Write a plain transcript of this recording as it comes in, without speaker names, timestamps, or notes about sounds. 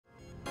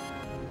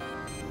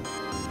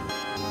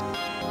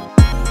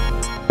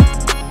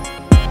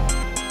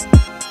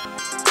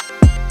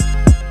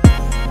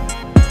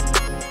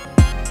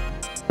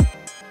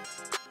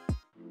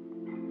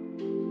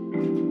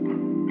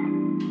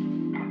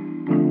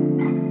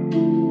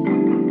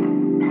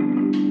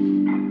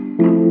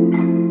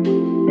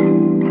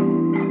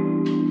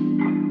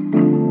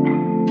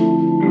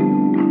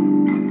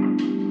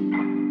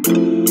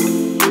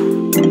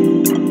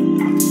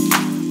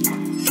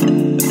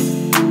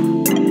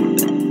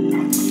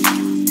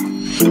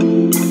What's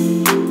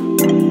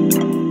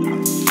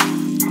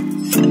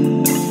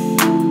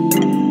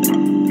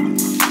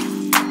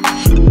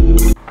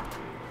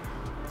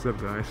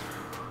up, guys?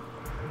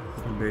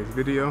 Today's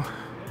video,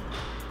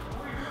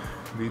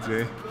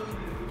 DJ,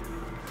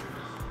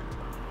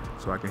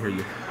 so I can hear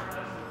you.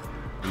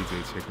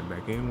 DJ checking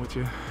back in with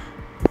you.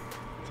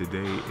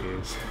 Today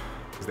is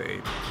the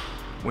 8th,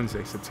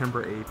 Wednesday,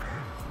 September 8th,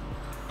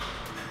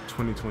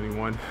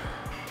 2021.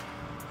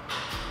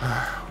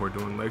 We're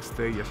doing legs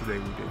today. Yesterday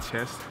we did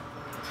chest.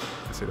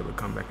 I said I would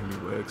come back and do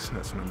legs.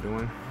 That's what I'm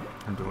doing.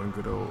 I'm doing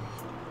good old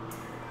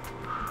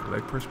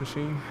leg press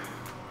machine.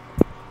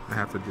 I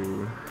have to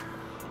doing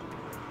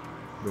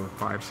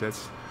 5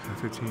 sets,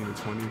 15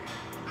 to 20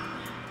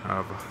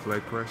 of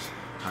leg press.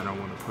 I don't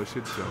want to push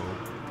it, so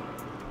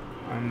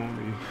I'm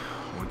only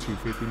on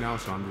 250 now,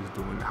 so I'm just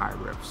doing high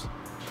reps.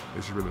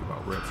 It's really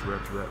about reps.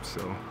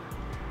 So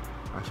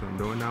that's what I'm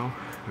doing now,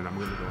 and I'm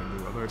gonna go and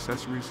do other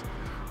accessories.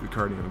 We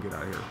cardio and get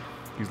out of here.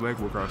 These leg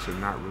workouts are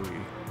not really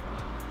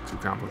too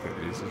complicated.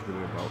 It's just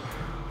really about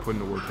putting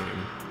the work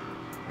in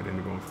and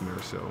then going from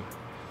there. So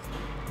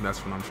that's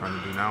what I'm trying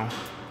to do now.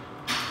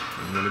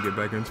 I'm gonna get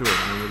back into it.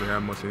 I don't really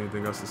have much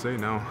anything else to say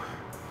now.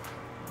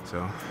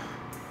 So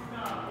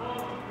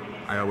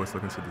I always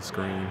look into the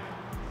screen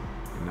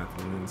and not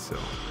the lens, so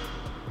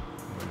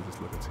I'm gonna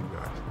just look into you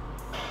guys.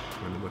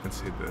 I'm gonna look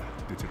into the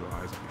digital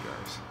eyes of you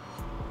guys.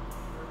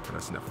 But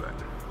that's enough of that.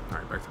 All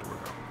right, back to the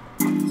workout.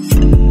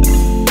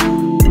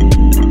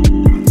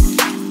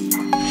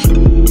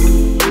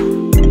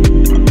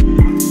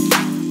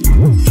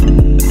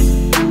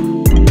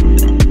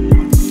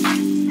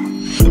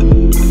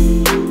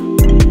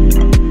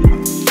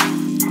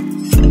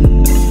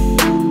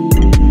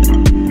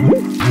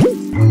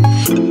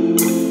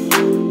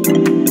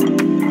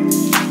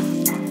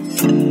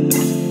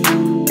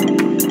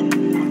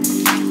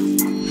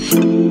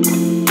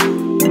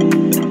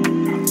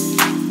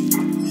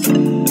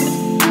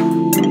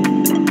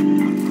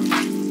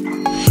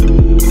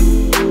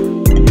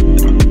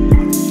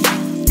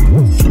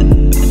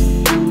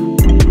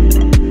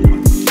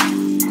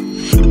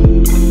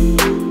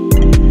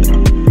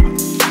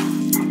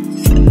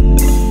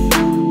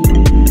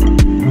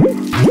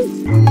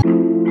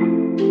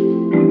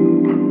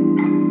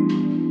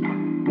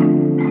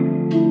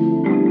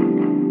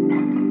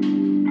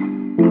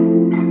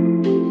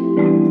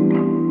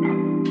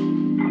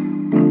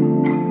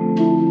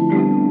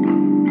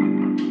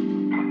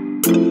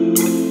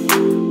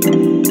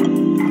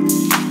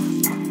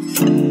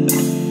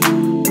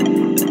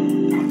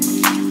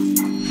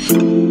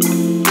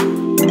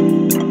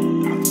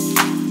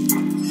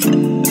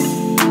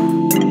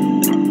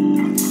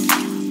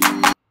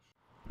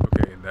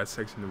 That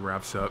section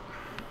wraps up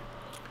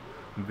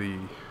the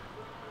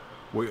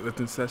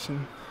weightlifting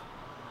session.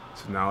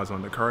 So now it's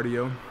on the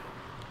cardio.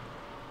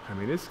 I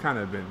mean, it's kind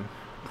of been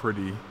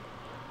pretty,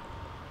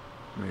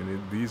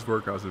 these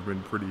workouts have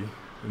been pretty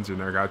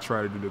generic. I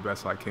try to do the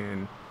best I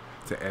can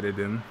to edit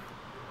them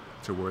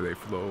to where they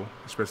flow,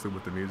 especially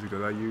with the music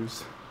that I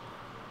use.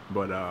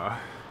 But I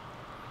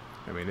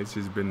mean, it's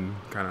just been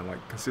kind of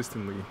like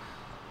consistently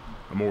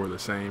more of the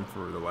same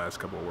for the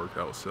last couple of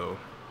workouts. So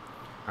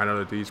I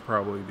know that these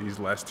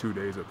last 2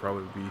 days will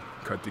probably be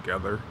cut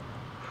together.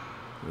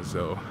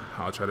 So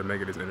I'll try to make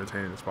it as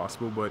entertaining as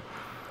possible. But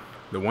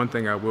the one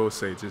thing I will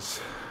say,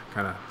 just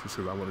because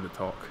I wanted to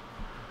talk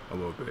a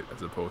little bit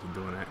as opposed to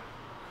doing that,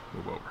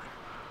 move over.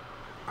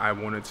 I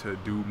wanted to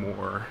do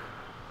more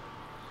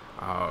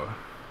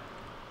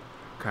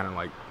kind of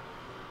like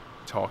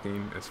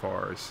talking as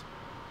far as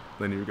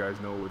letting you guys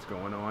know what's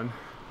going on.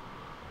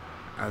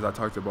 As I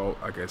talked about,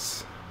 I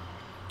guess,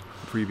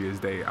 the previous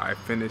day, I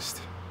finished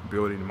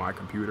building my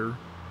computer.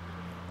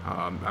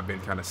 I've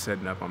been kind of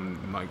setting up.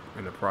 I'm like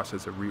in the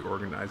process of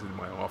reorganizing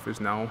my office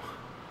now.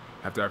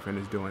 After I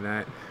finish doing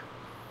that,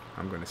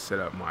 I'm going to set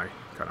up my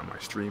my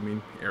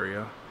streaming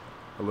area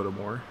a little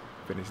more,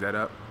 finish that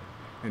up,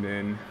 and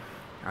then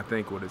I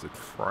think, what is it,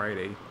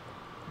 Friday?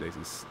 Today's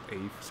the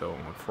 8th, so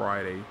on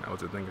Friday, I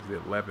think it's the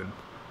 11th,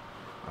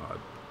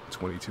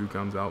 22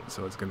 comes out,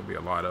 so it's going to be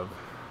a lot of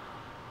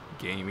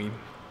gaming.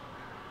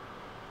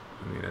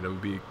 I mean, it'll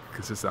be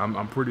consistent.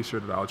 I'm pretty sure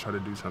that I'll try to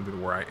do something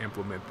where I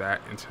implement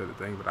that into the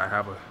thing, but I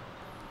have a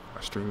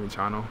streaming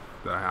channel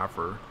that I have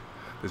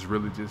that's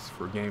really just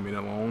for gaming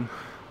alone.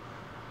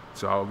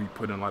 So I'll be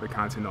putting a lot of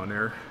content on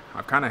there.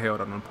 I've kind of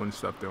held on putting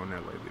stuff there on there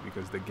lately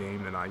because the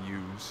game that I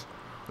use,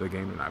 the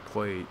game that I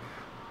played,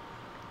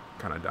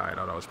 kind of died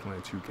out. I was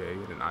playing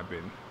 2K, and I've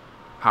been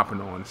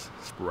hopping on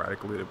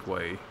sporadically to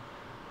play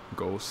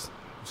Ghost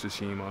of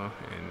Tsushima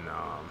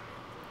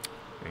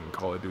and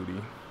Call of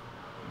Duty.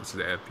 This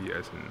is an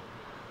FPS and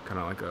kind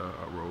of like a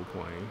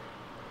role-playing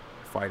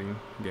fighting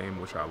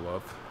game, which I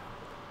love.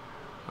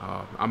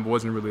 I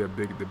wasn't really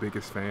the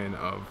biggest fan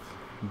of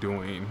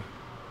doing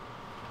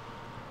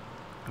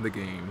the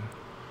game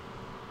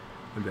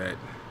that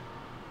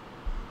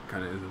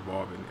kind of is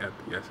involved in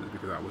FPSs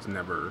because I was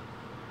never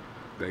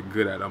that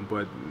good at them.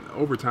 But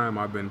over time,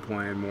 I've been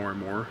playing more and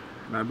more,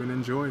 and I've been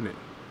enjoying it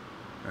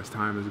as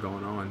time is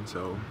going on.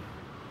 So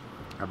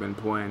I've been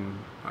playing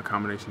a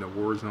combination of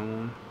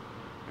Warzone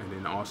and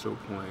then also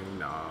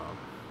playing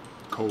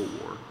Cold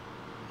War.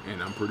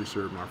 And I'm pretty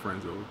sure my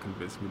friends will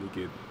convince me to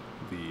get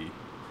the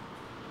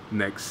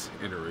next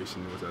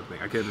iteration, which I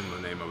think, I can't remember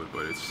the name of it,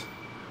 but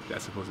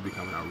that's supposed to be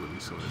coming out really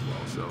soon as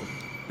well. So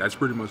that's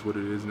pretty much what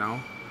it is now.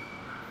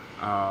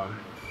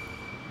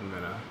 I'm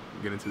gonna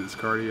get into this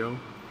cardio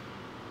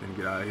and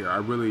get out of here.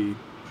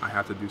 I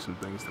have to do some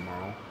things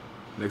tomorrow.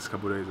 Next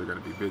couple of days are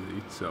gonna be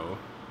busy, so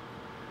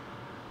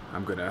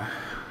I'm gonna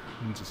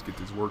just get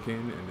this work in,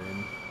 and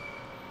then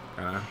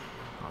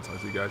I'll talk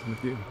to you guys in a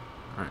few.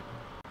 All right.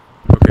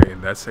 Okay,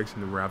 and that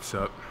section wraps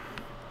up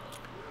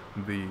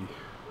the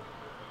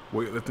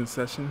weightlifting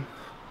session.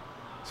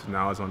 So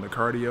now it's on the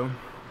cardio.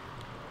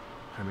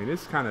 I mean,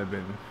 it's kind of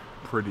been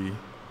pretty,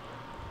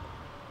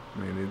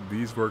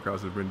 these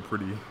workouts have been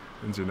pretty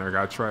generic.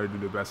 I try to do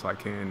the best I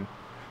can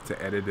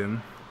to edit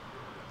them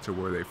to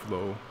where they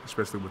flow,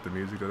 especially with the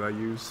music that I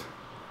use.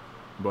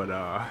 But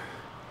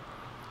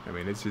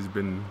it's just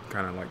been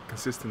kind of like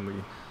consistently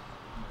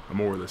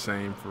more of the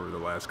same for the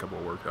last couple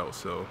of workouts.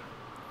 So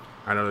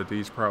I know that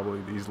these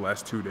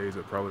last 2 days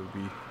will probably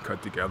be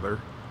cut together.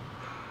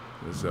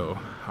 So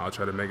I'll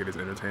try to make it as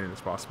entertaining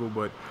as possible.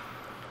 But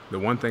the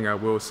one thing I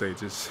will say,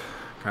 just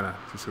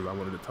because I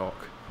wanted to talk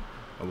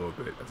a little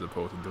bit as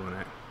opposed to doing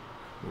that,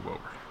 move over.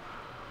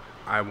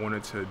 I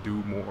wanted to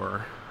do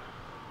more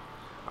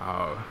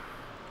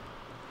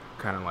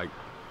kind of like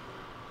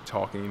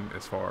talking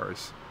as far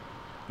as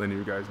letting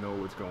you guys know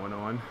what's going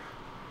on.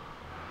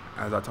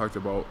 As I talked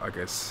about, I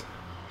guess,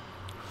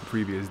 the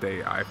previous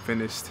day, I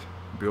finished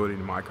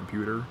building my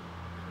computer.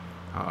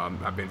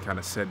 I've been kind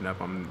of setting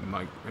up. I'm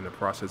like in the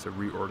process of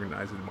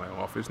reorganizing my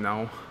office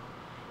now.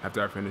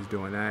 After I finish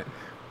doing that,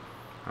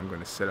 I'm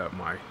going to set up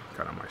my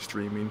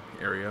streaming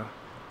area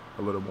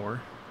a little more,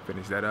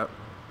 finish that up,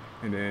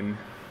 and then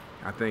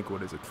I think,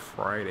 what is it,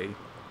 Friday?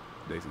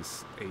 Today's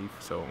the 8th,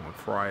 so on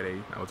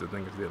Friday, I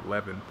think it's the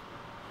 11th,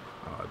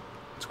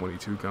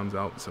 22 comes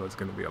out, so it's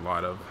going to be a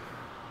lot of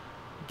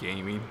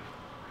gaming.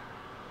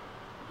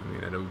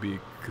 And it'll be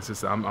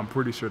consistent. I'm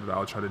pretty sure that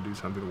I'll try to do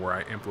something where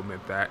I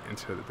implement that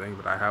into the thing,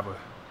 but I have a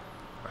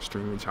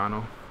streaming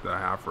channel that I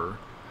have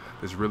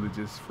that's really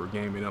just for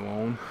gaming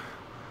alone.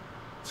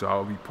 So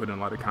I'll be putting a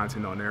lot of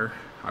content on there.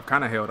 I've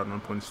kind of held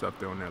on putting stuff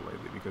there on there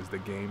lately because the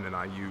game that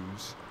I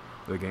use,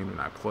 the game that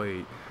I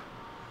played,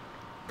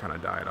 kind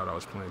of died out. I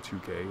was playing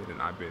 2K, and then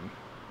I've been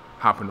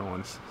hopping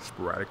on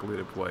sporadically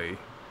to play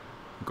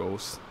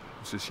Ghost,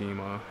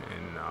 Tsushima,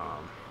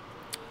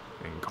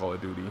 and Call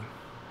of Duty,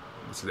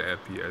 which is an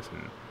FPS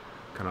and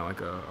kind of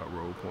like a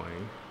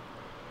role-playing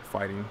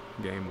fighting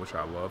game, which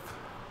I love.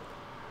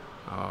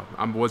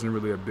 I wasn't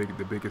really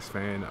the biggest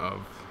fan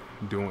of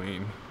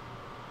doing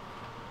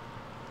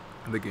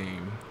the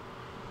game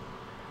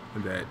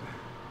that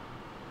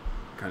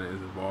kind of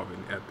is involved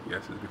in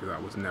FPSs because I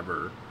was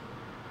never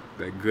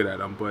that good at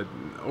them. But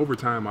over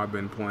time, I've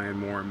been playing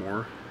more and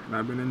more, and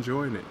I've been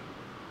enjoying it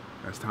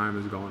as time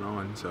is going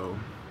on. So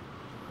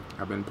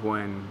I've been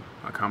playing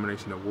a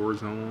combination of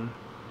Warzone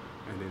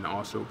and then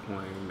also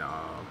playing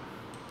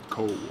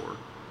Cold War.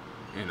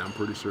 And I'm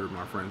pretty sure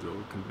my friends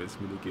will convince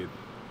me to get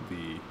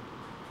the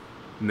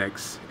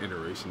next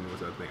iteration,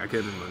 which I think, I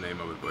can't remember the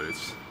name of it, but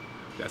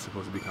that's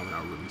supposed to be coming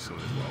out really soon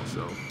as well.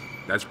 So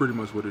that's pretty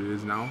much what it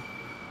is now.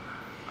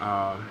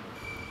 I'm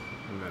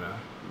gonna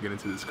get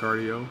into this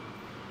cardio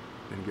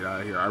and get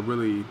out of here.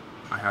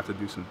 I have to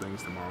do some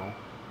things tomorrow.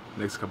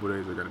 Next couple of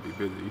days are gonna be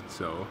busy,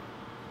 so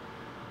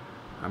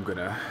I'm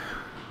gonna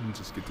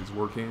just get this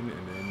work in,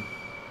 and then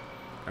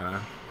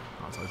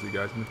I'll talk to you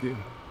guys in a few.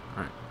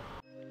 All right.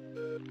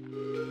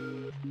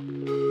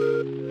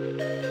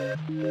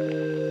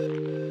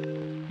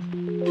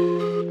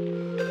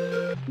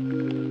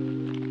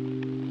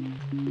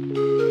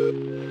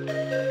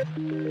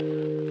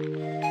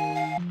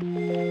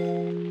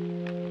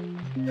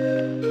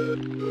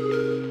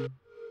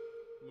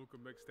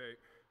 Mixtape.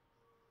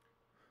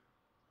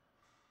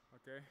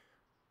 Okay,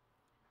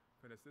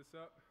 finish this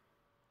up.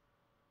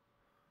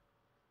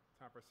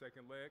 Time for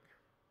second leg.